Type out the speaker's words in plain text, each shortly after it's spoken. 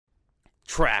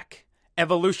Track.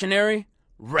 Evolutionary,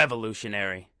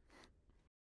 revolutionary.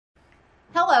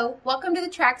 Hello, welcome to the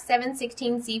Track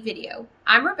 716C video.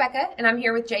 I'm Rebecca, and I'm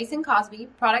here with Jason Cosby,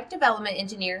 Product Development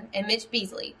Engineer, and Mitch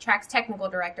Beasley, Track's Technical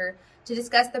Director, to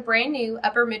discuss the brand new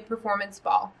upper mid-performance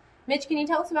ball. Mitch, can you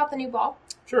tell us about the new ball?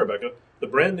 Sure, Rebecca. The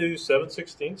brand new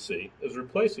 716C is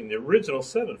replacing the original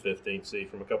 715C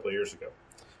from a couple of years ago.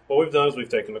 What we've done is we've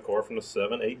taken the core from the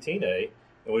 718A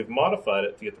and we've modified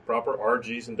it to get the proper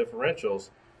RGs and differentials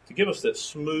to give us that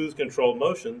smooth, controlled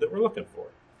motion that we're looking for.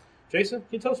 Jason, can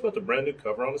you tell us about the brand new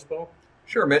cover on this ball?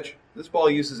 Sure, Mitch. This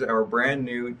ball uses our brand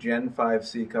new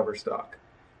Gen5C cover stock.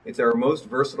 It's our most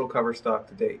versatile cover stock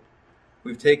to date.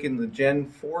 We've taken the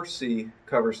Gen4C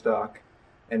cover stock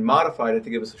and modified it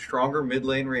to give us a stronger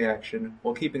mid-lane reaction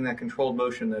while keeping that controlled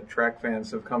motion that track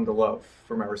fans have come to love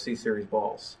from our C-Series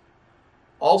balls.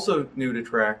 Also new to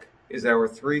track is our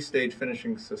 3-stage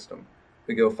finishing system.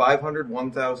 We go 500,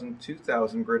 1000,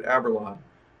 2000 grit Aberlon,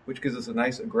 which gives us a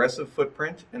nice aggressive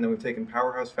footprint, and then we've taken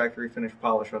Powerhouse Factory Finish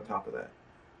polish on top of that.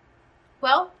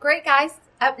 Well, great guys.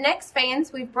 Up next,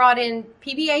 fans, we've brought in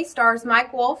PBA stars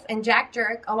Mike Wolf and Jack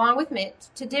Jurek, along with Mitch,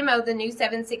 to demo the new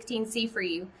 716C for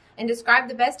you and describe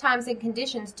the best times and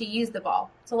conditions to use the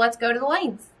ball. So let's go to the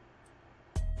lanes.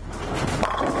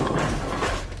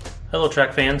 Hello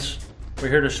track fans. We're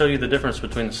here to show you the difference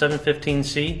between the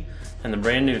 715C and the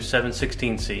brand new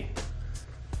 716C.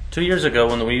 2 years ago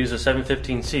when we used the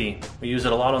 715C, we used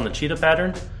it a lot on the cheetah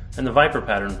pattern and the viper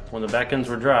pattern when the back ends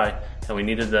were dry and we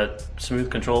needed that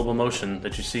smooth controllable motion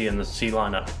that you see in the C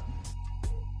lineup.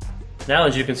 Now,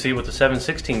 as you can see with the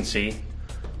 716C,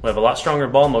 we have a lot stronger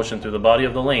ball motion through the body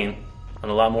of the lane and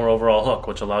a lot more overall hook,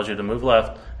 which allows you to move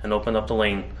left and open up the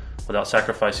lane without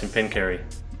sacrificing pin carry.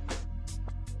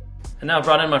 And now I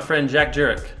brought in my friend Jack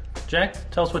Jurek. Jack,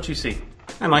 tell us what you see.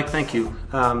 Hi Mike, thank you.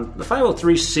 The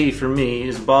 503C for me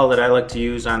is a ball that I like to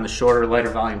use on the shorter,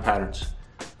 lighter volume patterns.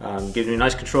 Gives me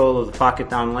nice control of the pocket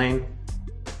down lane.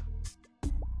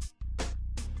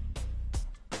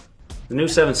 The new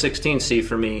 716C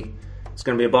for me is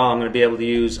going to be a ball I'm going to be able to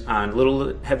use on a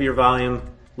little heavier volume,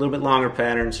 a little bit longer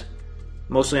patterns,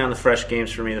 mostly on the fresh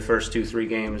games for me, the first 2-3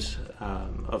 games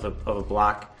of a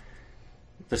block.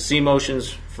 The C motions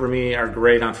for me are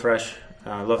great on fresh.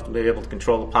 I love to be able to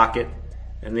control the pocket,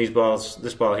 and this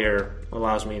ball here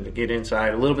allows me to get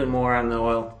inside a little bit more on the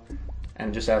oil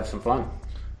and just have some fun.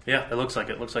 Yeah, it looks like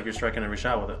it. Looks like you're striking every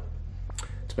shot with it.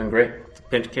 It's been great.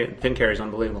 Pin carry is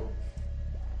unbelievable.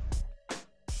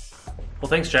 Well,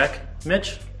 thanks, Jack.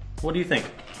 Mitch, what do you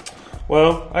think?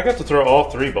 Well, I got to throw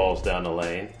all 3 balls down the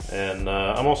lane, and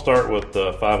I'm going to start with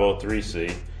the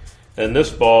 503C. And this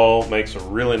ball makes a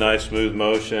really nice smooth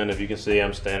motion. If you can see,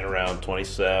 I'm standing around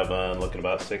 27, looking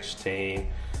about 16.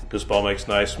 This ball makes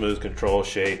nice smooth control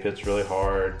shape, hits really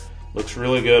hard. Looks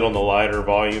really good on the lighter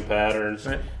volume patterns.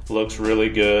 Right. Looks really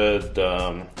good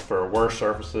for worse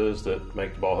surfaces that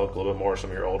make the ball hook a little bit more, some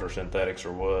of your older synthetics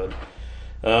or wood.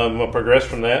 I'm going to progress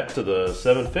from that to the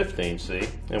 715C,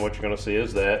 and what you're going to see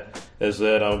is that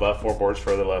I'm about 4 boards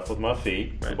further left with my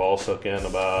feet. Right. The ball's hooking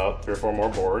about 3 or 4 more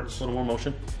boards. A little more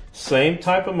motion. Same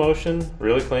type of motion,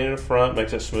 really clean in the front,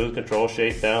 makes it smooth control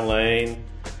shape down lane.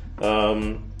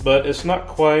 But it's not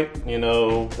quite,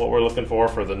 what we're looking for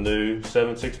the new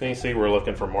 716C. We're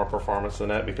looking for more performance than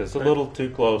that because it's a little too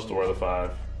close to where the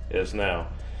 5 is now.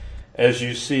 As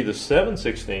you see the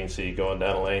 716C going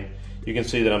down the lane, you can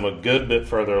see that I'm a good bit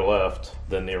further left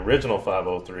than the original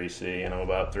 503C, and I'm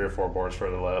about 3 or 4 boards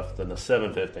further left than the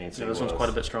 715C. Yeah, this one's quite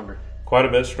a bit stronger. Quite a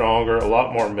bit stronger, a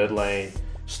lot more mid lane.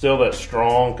 Still that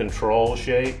strong control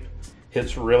shape,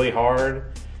 hits really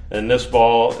hard, and this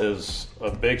ball is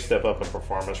a big step up in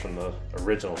performance from the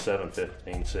original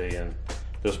 715C. And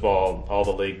this ball, all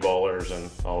the league bowlers and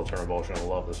all the tournament bowlers are going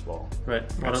to love this ball. Right,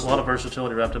 a lot of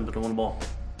versatility wrapped into one ball.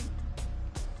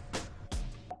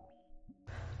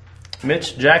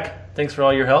 Mitch, Jack, thanks for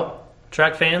all your help.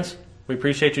 Track fans, we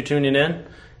appreciate you tuning in.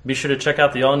 Be sure to check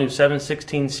out the all-new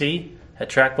 716C at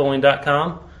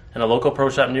trackbowling.com and a local pro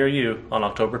shop near you on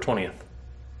October 20th.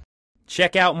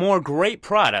 Check out more great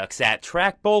products at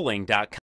trackbowling.com.